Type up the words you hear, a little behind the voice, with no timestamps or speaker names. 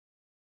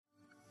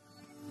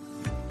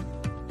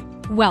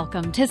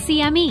Welcome to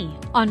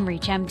CME on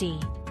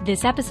ReachMD.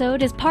 This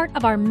episode is part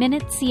of our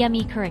Minute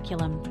CME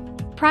curriculum.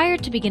 Prior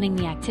to beginning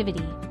the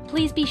activity,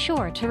 please be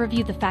sure to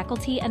review the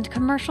faculty and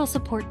commercial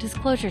support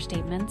disclosure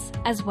statements,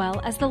 as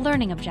well as the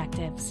learning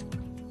objectives.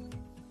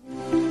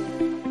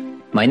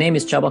 My name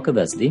is Csaba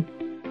Kövezdi.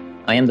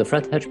 I am the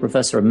Fred Hutch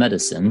Professor of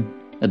Medicine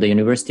at the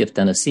University of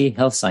Tennessee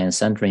Health Science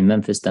Center in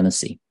Memphis,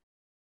 Tennessee.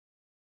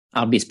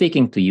 I'll be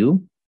speaking to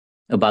you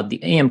about the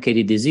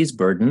AMKD disease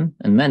burden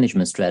and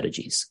management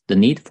strategies, the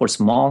need for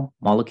small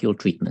molecule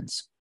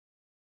treatments.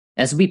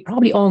 As we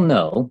probably all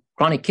know,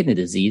 chronic kidney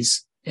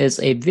disease is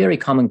a very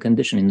common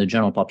condition in the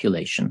general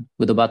population,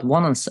 with about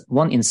 1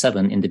 in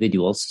 7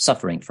 individuals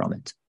suffering from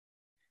it.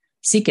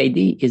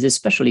 CKD is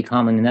especially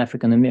common in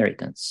African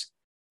Americans,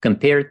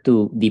 compared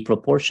to the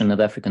proportion of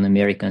African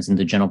Americans in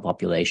the general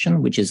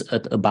population, which is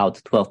at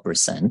about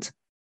 12%.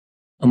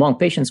 Among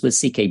patients with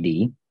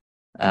CKD,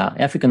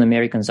 African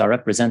Americans are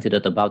represented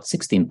at about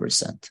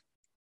 16%.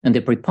 And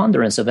the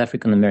preponderance of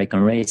African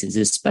American race is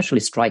especially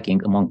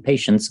striking among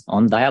patients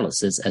on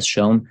dialysis, as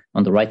shown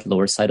on the right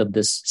lower side of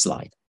this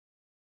slide.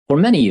 For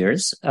many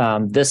years,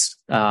 this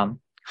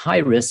high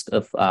risk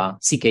of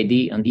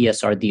CKD and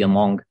ESRD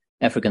among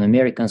African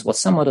Americans was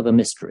somewhat of a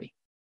mystery.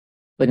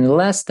 But in the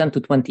last 10 to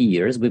 20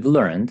 years, we've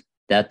learned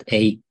that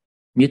a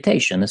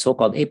mutation, a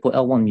so-called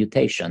APOL1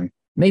 mutation,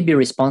 may be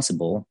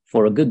responsible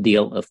for a good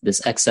deal of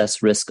this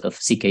excess risk of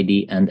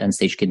CKD and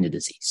end-stage kidney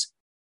disease.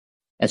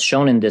 As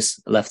shown in this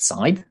left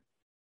side,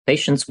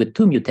 patients with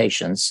 2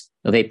 mutations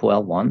of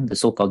APOL1, the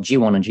so-called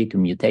G1 and G2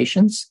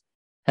 mutations,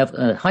 have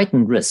a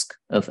heightened risk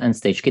of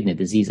end-stage kidney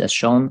disease, as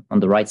shown on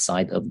the right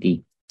side of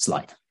the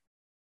slide.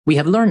 We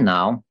have learned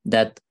now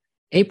that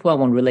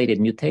APOL1-related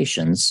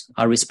mutations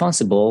are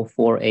responsible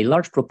for a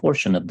large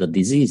proportion of the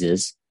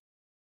diseases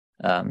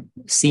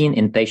seen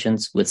in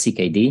patients with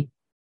CKD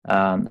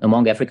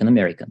among African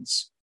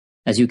Americans.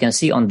 As you can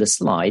see on the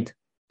slide,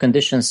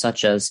 conditions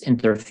such as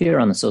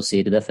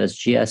interferon-associated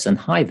FSGS and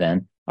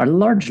HIVAN are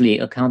largely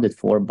accounted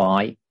for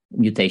by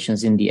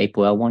mutations in the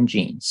APOL1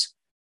 genes.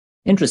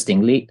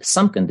 Interestingly,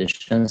 some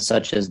conditions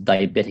such as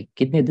diabetic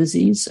kidney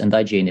disease and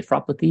IgA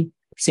nephropathy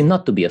seem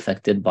not to be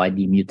affected by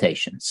the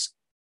mutations.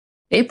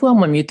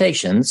 APOL1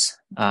 mutations,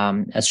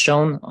 as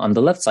shown on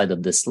the left side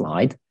of this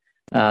slide,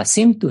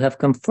 seem to have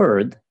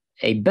conferred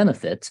a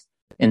benefit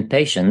in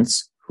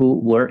patients who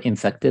were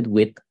infected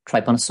with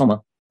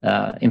trypanosoma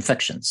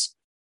infections.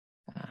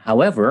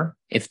 However,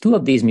 if 2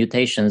 of these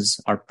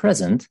mutations are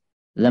present,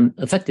 then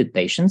affected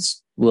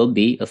patients will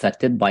be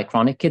affected by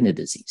chronic kidney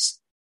disease.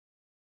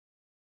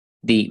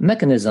 The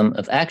mechanism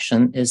of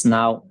action is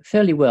now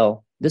fairly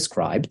well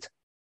described,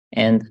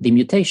 and the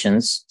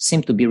mutations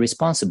seem to be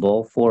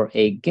responsible for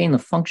a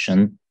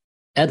gain-of-function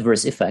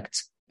adverse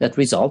effect that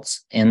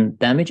results in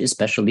damage,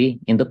 especially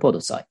in the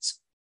podocytes.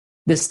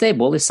 This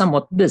table is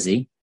somewhat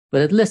busy,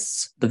 but it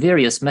lists the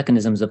various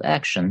mechanisms of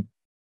action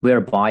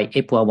whereby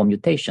APOL1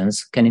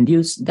 mutations can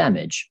induce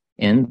damage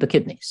in the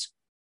kidneys.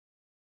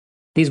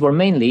 These were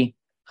mainly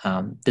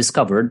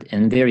discovered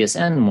in various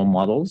animal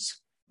models,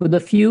 with a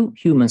few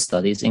human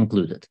studies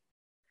included.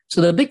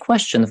 So the big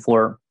question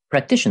for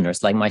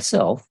practitioners like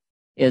myself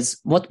is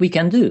what we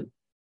can do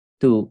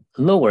to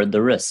lower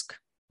the risk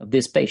of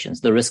these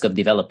patients, the risk of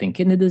developing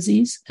kidney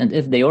disease, and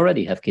if they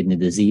already have kidney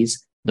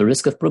disease, the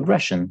risk of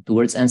progression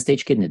towards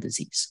end-stage kidney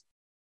disease.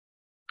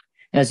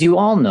 As you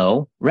all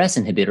know, RAS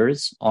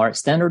inhibitors are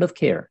standard of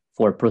care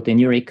for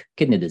proteinuric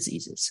kidney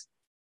diseases.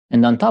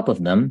 And on top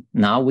of them,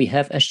 now we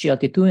have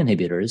SGLT2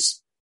 inhibitors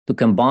to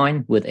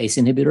combine with ACE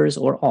inhibitors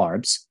or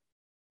ARBs,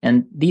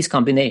 and these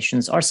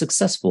combinations are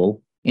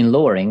successful in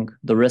lowering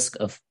the risk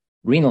of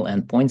renal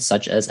endpoints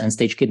such as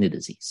end-stage kidney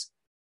disease.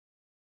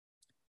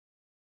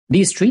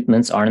 These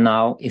treatments are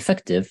now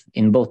effective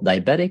in both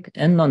diabetic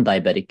and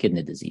non-diabetic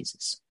kidney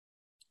diseases.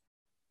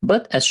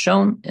 But as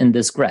shown in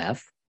this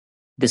graph,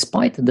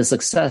 despite the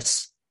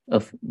success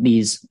of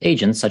these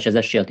agents, such as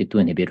SGLT2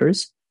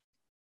 inhibitors,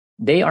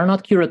 they are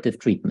not curative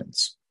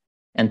treatments,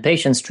 and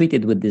patients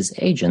treated with these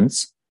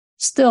agents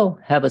still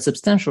have a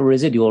substantial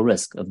residual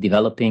risk of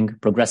developing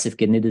progressive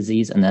kidney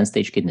disease and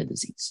end-stage kidney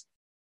disease.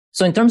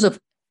 So in terms of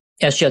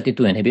SGLT2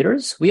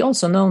 inhibitors, we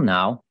also know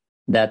now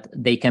that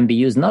they can be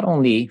used not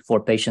only for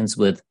patients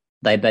with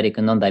diabetic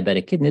and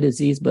non-diabetic kidney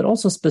disease, but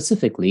also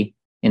specifically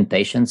in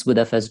patients with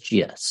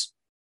FSGS.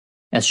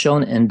 As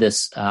shown in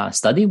this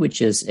study,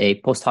 which is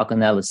a post-hoc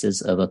analysis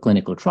of a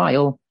clinical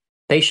trial,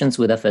 patients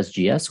with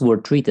FSGS who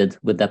were treated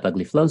with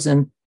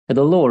dapagliflozin had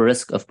a lower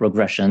risk of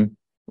progression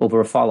over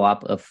a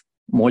follow-up of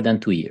more than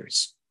 2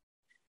 years.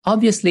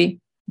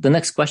 Obviously, the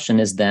next question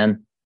is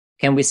then,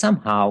 can we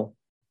somehow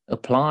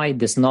apply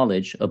this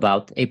knowledge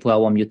about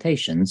APOL1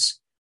 mutations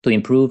to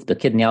improve the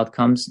kidney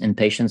outcomes in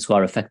patients who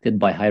are affected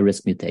by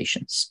high-risk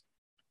mutations?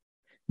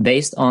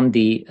 Based on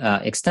the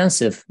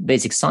extensive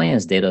basic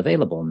science data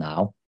available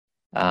now,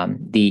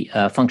 the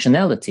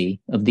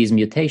functionality of these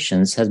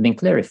mutations has been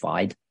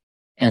clarified,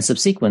 and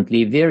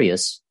subsequently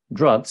various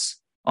drugs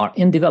are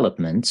in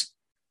development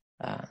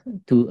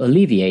to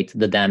alleviate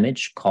the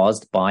damage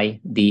caused by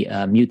the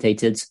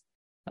mutated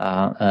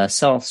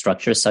cell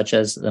structures such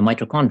as the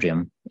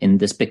mitochondrium in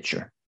this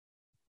picture.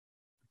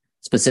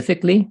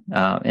 Specifically,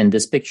 in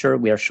this picture,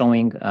 we are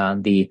showing a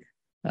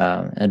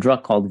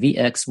drug called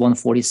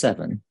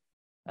VX-147,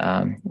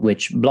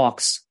 which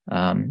blocks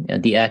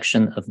the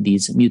action of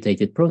these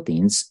mutated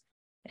proteins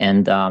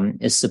and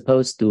is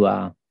supposed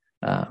to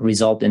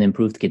result in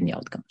improved kidney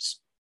outcomes.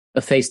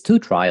 A phase 2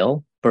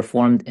 trial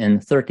performed in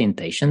 13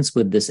 patients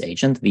with this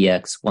agent,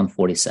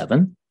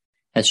 VX-147,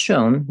 has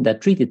shown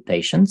that treated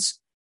patients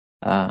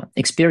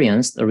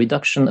experienced a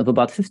reduction of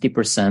about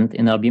 50%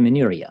 in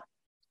albuminuria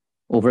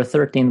over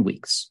 13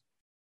 weeks.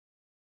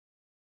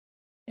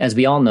 As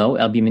we all know,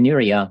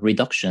 albuminuria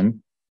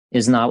reduction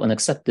is now an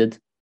accepted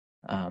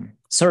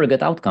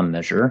surrogate outcome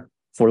measure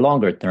for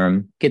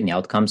longer-term kidney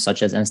outcomes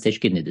such as end-stage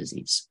kidney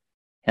disease.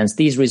 Hence,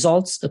 these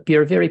results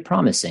appear very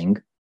promising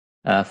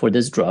for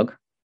this drug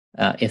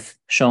if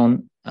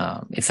shown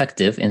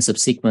effective in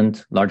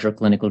subsequent larger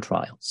clinical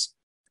trials.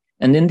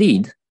 And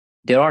indeed,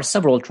 there are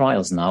several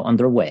trials now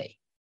underway.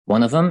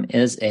 One of them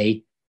is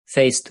a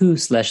phase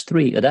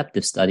 2/3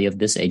 adaptive study of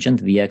this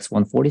agent,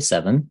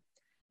 VX-147,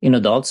 in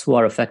adults who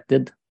are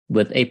affected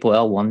with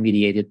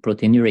ApoL1-mediated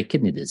proteinuria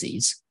kidney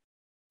disease,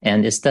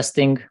 and is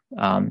testing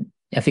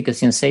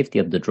efficacy and safety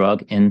of the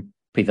drug in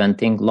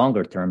preventing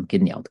longer-term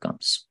kidney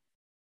outcomes.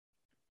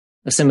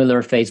 A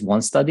similar phase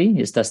 1 study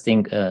is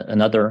testing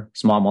another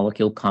small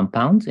molecule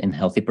compound in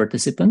healthy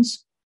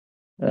participants.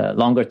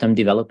 Longer-term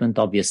development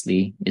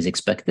obviously is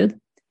expected.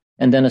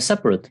 And then a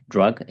separate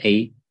drug,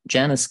 a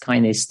Janus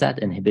kinase STAT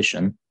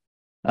inhibition,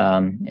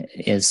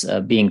 is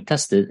being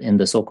tested in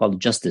the so-called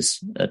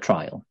Justice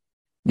trial.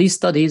 These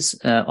studies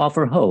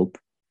offer hope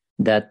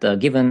that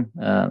given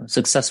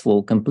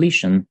successful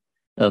completion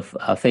of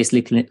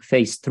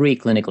phase 3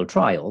 clinical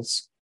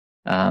trials,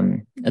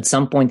 at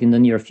some point in the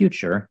near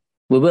future,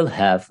 we will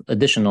have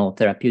additional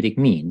therapeutic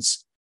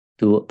means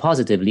to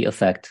positively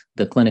affect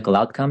the clinical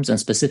outcomes and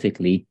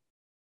specifically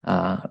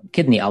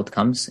kidney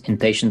outcomes in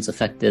patients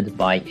affected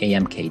by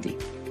AMKD.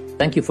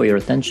 Thank you for your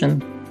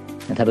attention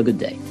and have a good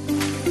day.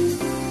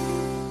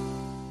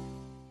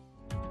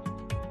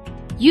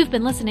 You've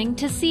been listening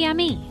to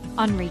CME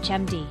on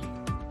ReachMD.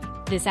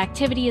 This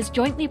activity is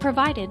jointly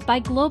provided by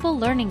Global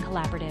Learning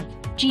Collaborative,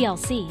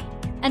 GLC,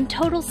 and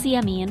Total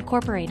CME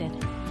Incorporated,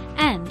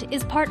 and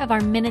is part of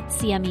our Minute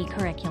CME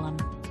curriculum.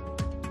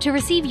 To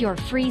receive your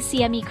free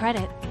CME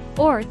credit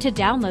or to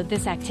download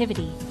this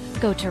activity,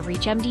 go to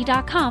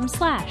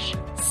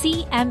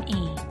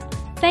reachmd.com/CME.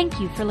 Thank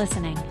you for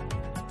listening.